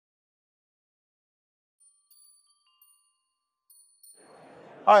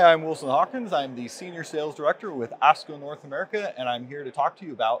Hi, I'm Wilson Hawkins. I'm the Senior Sales Director with ASKO North America, and I'm here to talk to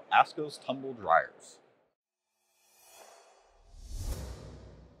you about ASKO's Tumble dryers.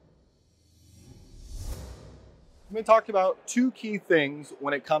 I'm going to talk about two key things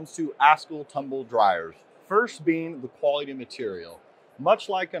when it comes to ASKO Tumble dryers. First being the quality material. Much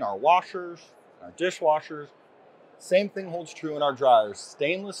like in our washers, our dishwashers, same thing holds true in our dryers.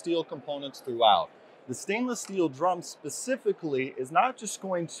 Stainless steel components throughout. The stainless steel drum specifically is not just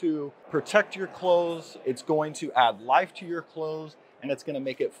going to protect your clothes, it's going to add life to your clothes, and it's going to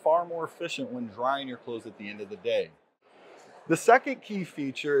make it far more efficient when drying your clothes at the end of the day. The second key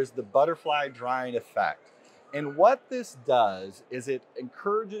feature is the butterfly drying effect. And what this does is it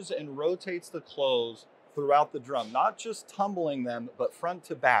encourages and rotates the clothes throughout the drum, not just tumbling them, but front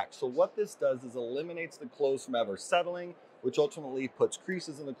to back. So what this does is eliminates the clothes from ever settling, which ultimately puts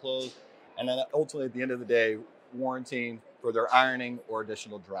creases in the clothes, and then ultimately at the end of the day, warranting for their ironing or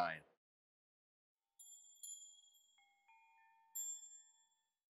additional drying.